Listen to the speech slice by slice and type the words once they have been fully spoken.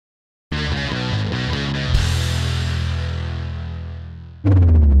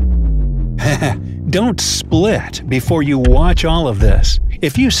don't split before you watch all of this.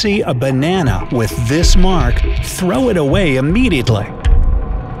 If you see a banana with this mark, throw it away immediately.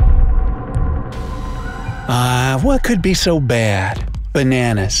 What could be so bad?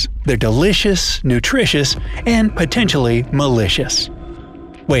 Bananas. They're delicious, nutritious, and potentially malicious.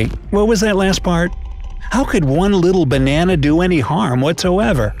 Wait, what was that last part? How could one little banana do any harm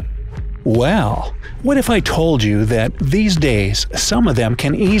whatsoever? Well, what if I told you that these days some of them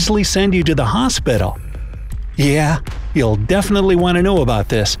can easily send you to the hospital? Yeah, you'll definitely want to know about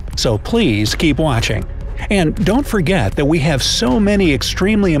this, so please keep watching. And don't forget that we have so many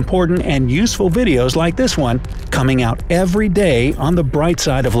extremely important and useful videos like this one coming out every day on the bright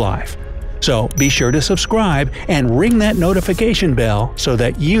side of life. So be sure to subscribe and ring that notification bell so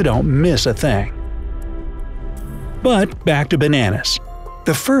that you don't miss a thing. But back to bananas.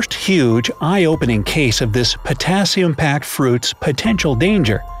 The first huge, eye-opening case of this potassium-packed fruit's potential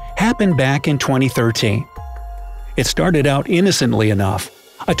danger happened back in 2013. It started out innocently enough.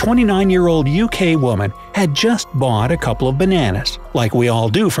 A 29-year-old UK woman had just bought a couple of bananas, like we all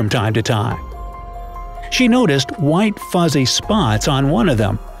do from time to time. She noticed white fuzzy spots on one of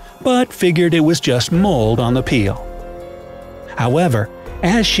them, but figured it was just mold on the peel. However,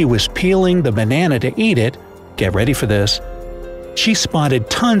 as she was peeling the banana to eat it, get ready for this, she spotted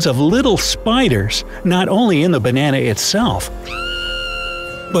tons of little spiders, not only in the banana itself,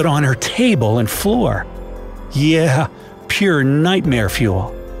 but on her table and floor. Yeah, pure nightmare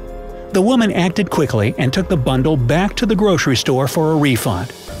fuel. The woman acted quickly and took the bundle back to the grocery store for a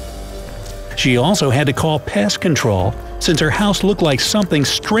refund. She also had to call pest control since her house looked like something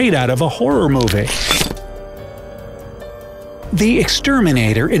straight out of a horror movie. The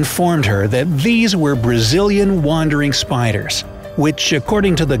exterminator informed her that these were Brazilian wandering spiders, which,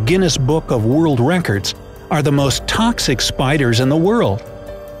 according to the Guinness Book of World Records, are the most toxic spiders in the world.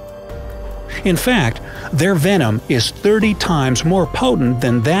 In fact, their venom is 30 times more potent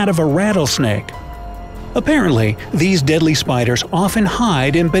than that of a rattlesnake. Apparently, these deadly spiders often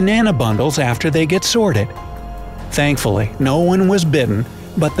hide in banana bundles after they get sorted. Thankfully, no one was bitten,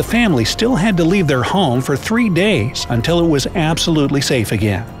 but the family still had to leave their home for 3 days until it was absolutely safe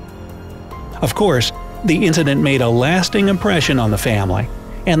again. Of course, the incident made a lasting impression on the family,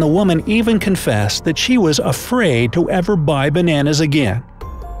 and the woman even confessed that she was afraid to ever buy bananas again.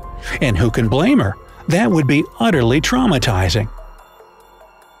 And who can blame her? That would be utterly traumatizing.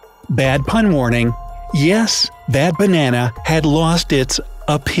 Bad pun warning. Yes, that banana had lost its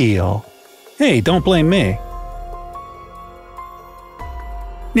appeal. Hey, don't blame me.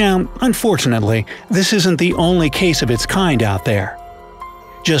 Now, unfortunately, this isn't the only case of its kind out there.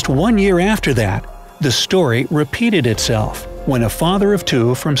 Just 1 year after that, the story repeated itself when a father of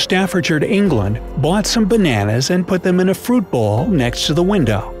two from Staffordshire, England, bought some bananas and put them in a fruit bowl next to the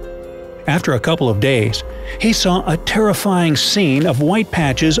window. After a couple of days, he saw a terrifying scene of white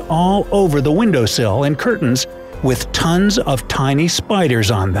patches all over the windowsill and curtains with tons of tiny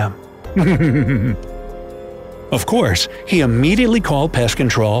spiders on them. Of course, he immediately called pest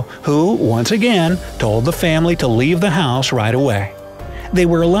control, who, once again, told the family to leave the house right away. They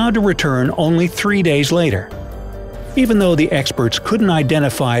were allowed to return only 3 days later. Even though the experts couldn't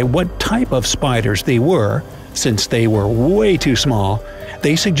identify what type of spiders they were, since they were way too small,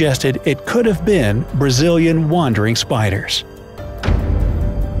 they suggested it could have been Brazilian wandering spiders.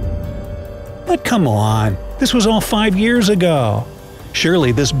 But come on, this was all 5 years ago.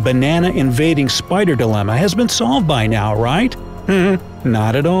 Surely this banana-invading spider dilemma has been solved by now, right?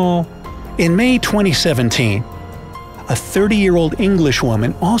 Not at all. In May 2017, a 30-year-old English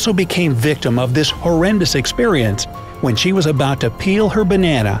woman also became victim of this horrendous experience when she was about to peel her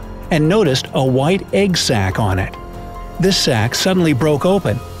banana and noticed a white egg sac on it. This sac suddenly broke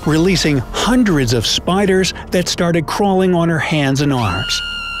open, releasing hundreds of spiders that started crawling on her hands and arms.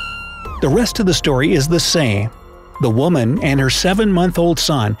 The rest of the story is the same. The woman and her 7-month-old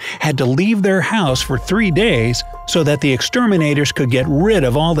son had to leave their house for 3 days so that the exterminators could get rid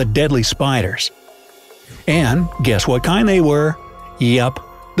of all the deadly spiders. And guess what kind they were? Yup,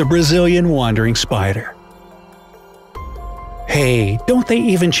 the Brazilian wandering spider. Hey, don't they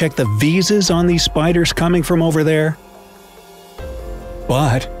even check the visas on these spiders coming from over there?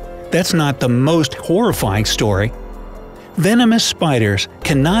 But that's not the most horrifying story. Venomous spiders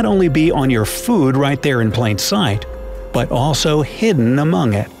can not only be on your food right there in plain sight, but also hidden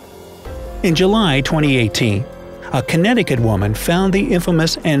among it. In July 2018, a Connecticut woman found the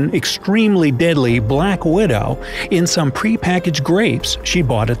infamous and extremely deadly black widow in some prepackaged grapes she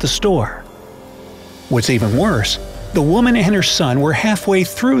bought at the store. What's even worse, the woman and her son were halfway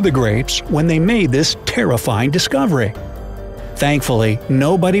through the grapes when they made this terrifying discovery. Thankfully,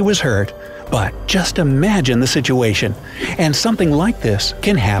 nobody was hurt, But just imagine the situation, and something like this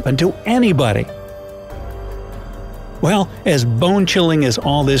can happen to anybody. Well, as bone-chilling as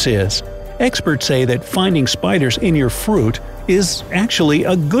all this is, experts say that finding spiders in your fruit is actually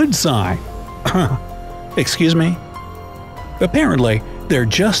a good sign. Excuse me? Apparently, they're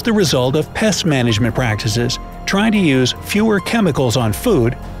just the result of pest management practices, trying to use fewer chemicals on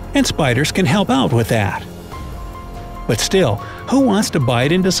food, and spiders can help out with that. But still, who wants to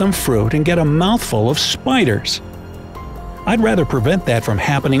bite into some fruit and get a mouthful of spiders? I'd rather prevent that from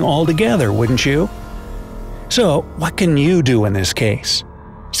happening altogether, wouldn't you? So, what can you do in this case?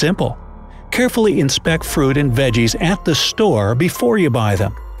 Simple. Carefully inspect fruit and veggies at the store before you buy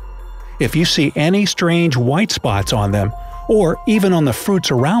them. If you see any strange white spots on them, or even on the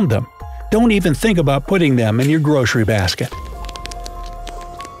fruits around them, don't even think about putting them in your grocery basket.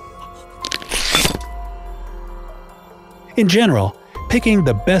 In general, picking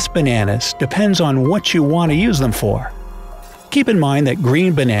the best bananas depends on what you want to use them for. Keep in mind that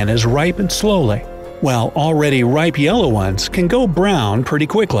green bananas ripen slowly, while already ripe yellow ones can go brown pretty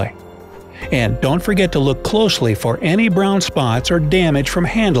quickly. And don't forget to look closely for any brown spots or damage from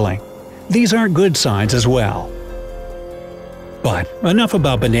handling. These are good signs as well. But enough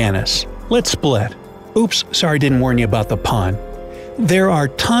about bananas. Let's split. Oops, sorry didn't warn you about the pun. There are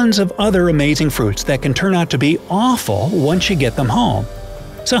tons of other amazing fruits that can turn out to be awful once you get them home.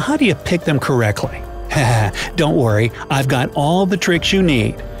 So how do you pick them correctly? Don't worry, I've got all the tricks you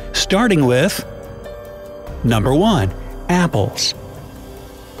need. Starting with… Number 1. Apples.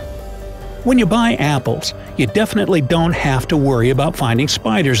 When you buy apples, you definitely don't have to worry about finding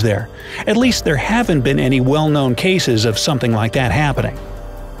spiders there. At least there haven't been any well-known cases of something like that happening.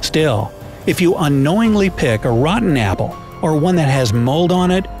 Still, if you unknowingly pick a rotten apple, or one that has mold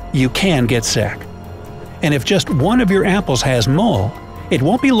on it, you can get sick. And if just one of your apples has mold, it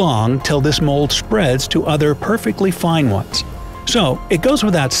won't be long till this mold spreads to other perfectly fine ones. So, it goes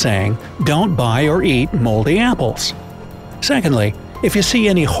without saying, don't buy or eat moldy apples. Secondly, if you see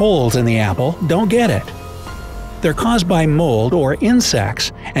any holes in the apple, don't get it. They're caused by mold or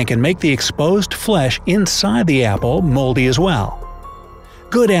insects and can make the exposed flesh inside the apple moldy as well.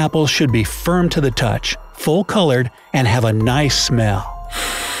 Good apples should be firm to the touch, full-colored, and have a nice smell.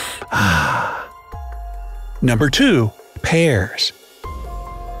 Number 2. Pears.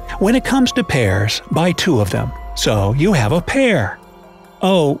 When it comes to pears, buy 2 of them, so you have a pear.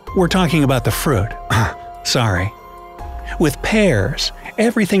 Oh, we're talking about the fruit. Sorry. With pears,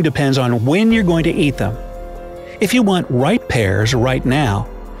 everything depends on when you're going to eat them. If you want ripe pears right now,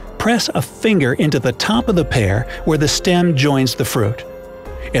 press a finger into the top of the pear where the stem joins the fruit.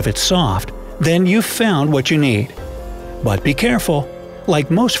 If it's soft, then you've found what you need. But be careful.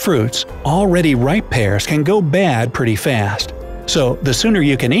 Like most fruits, already ripe pears can go bad pretty fast. So the sooner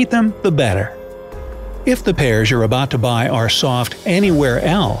you can eat them, the better. If the pears you're about to buy are soft anywhere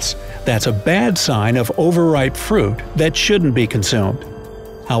else, that's a bad sign of overripe fruit that shouldn't be consumed.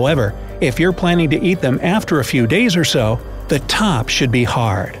 However, if you're planning to eat them after a few days or so, the top should be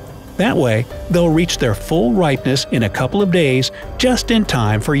hard. That way, they'll reach their full ripeness in a couple of days, just in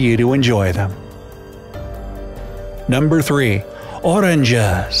time for you to enjoy them. Number 3.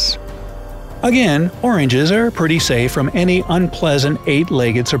 Oranges. Again, oranges are pretty safe from any unpleasant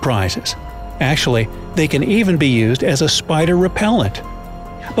 8-legged surprises. Actually, they can even be used as a spider repellent.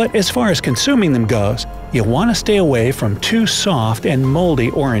 But as far as consuming them goes, you want to stay away from too soft and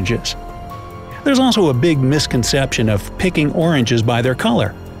moldy oranges. There's also a big misconception of picking oranges by their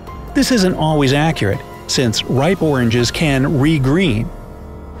color. This isn't always accurate, since ripe oranges can regreen.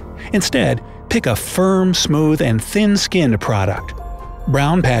 Instead, pick a firm, smooth, and thin-skinned product.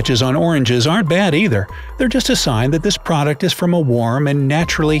 Brown patches on oranges aren't bad either, they're just a sign that this product is from a warm and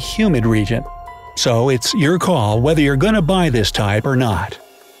naturally humid region. So it's your call whether you're going to buy this type or not.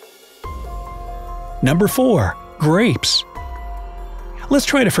 Number 4. Grapes. Let's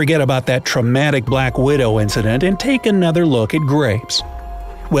try to forget about that traumatic Black Widow incident and take another look at grapes.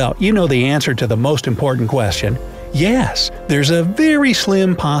 Well, you know the answer to the most important question. Yes, there's a very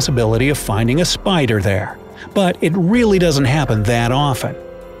slim possibility of finding a spider there, but it really doesn't happen that often.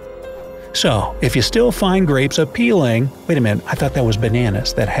 So, if you still find grapes appealing… Wait a minute, I thought that was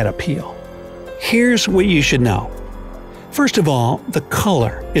bananas that had a peel. Here's what you should know. First of all, the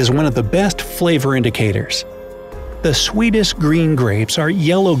color is one of the best flavor indicators. The sweetest green grapes are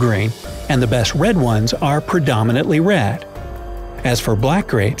yellow-green, and the best red ones are predominantly red. As for black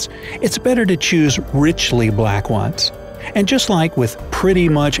grapes, it's better to choose richly black ones. And just like with pretty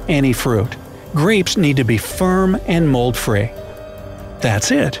much any fruit, grapes need to be firm and mold-free.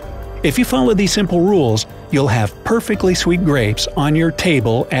 That's it. If you follow these simple rules, you'll have perfectly sweet grapes on your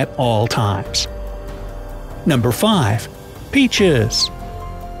table at all times. Number 5. Peaches.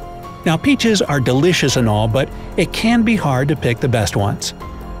 Now, peaches are delicious and all, but it can be hard to pick the best ones.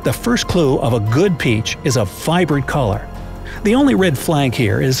 The first clue of a good peach is a vibrant color. The only red flag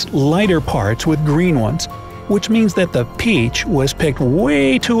here is lighter parts with green ones, which means that the peach was picked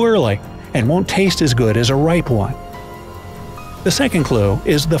way too early and won't taste as good as a ripe one. The second clue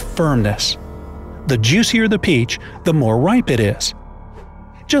is the firmness. The juicier the peach, the more ripe it is.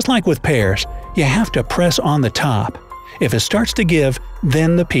 Just like with pears, you have to press on the top. If it starts to give,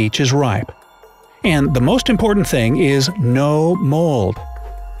 then the peach is ripe. And the most important thing is no mold.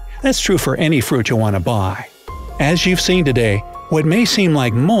 That's true for any fruit you want to buy. As you've seen today, what may seem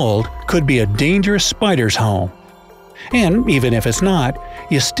like mold could be a dangerous spider's home. And even if it's not,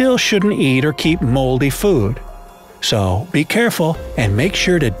 you still shouldn't eat or keep moldy food. So be careful and make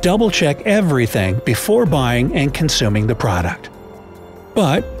sure to double-check everything before buying and consuming the product.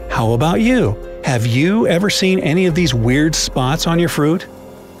 But how about you? Have you ever seen any of these weird spots on your fruit?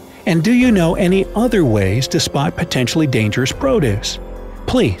 And do you know any other ways to spot potentially dangerous produce?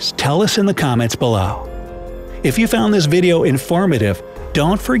 Please tell us in the comments below. If you found this video informative,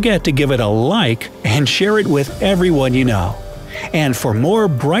 don't forget to give it a like and share it with everyone you know. And for more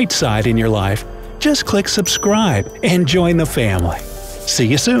bright side in your life, just click subscribe and join the family. See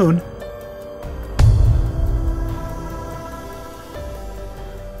you soon!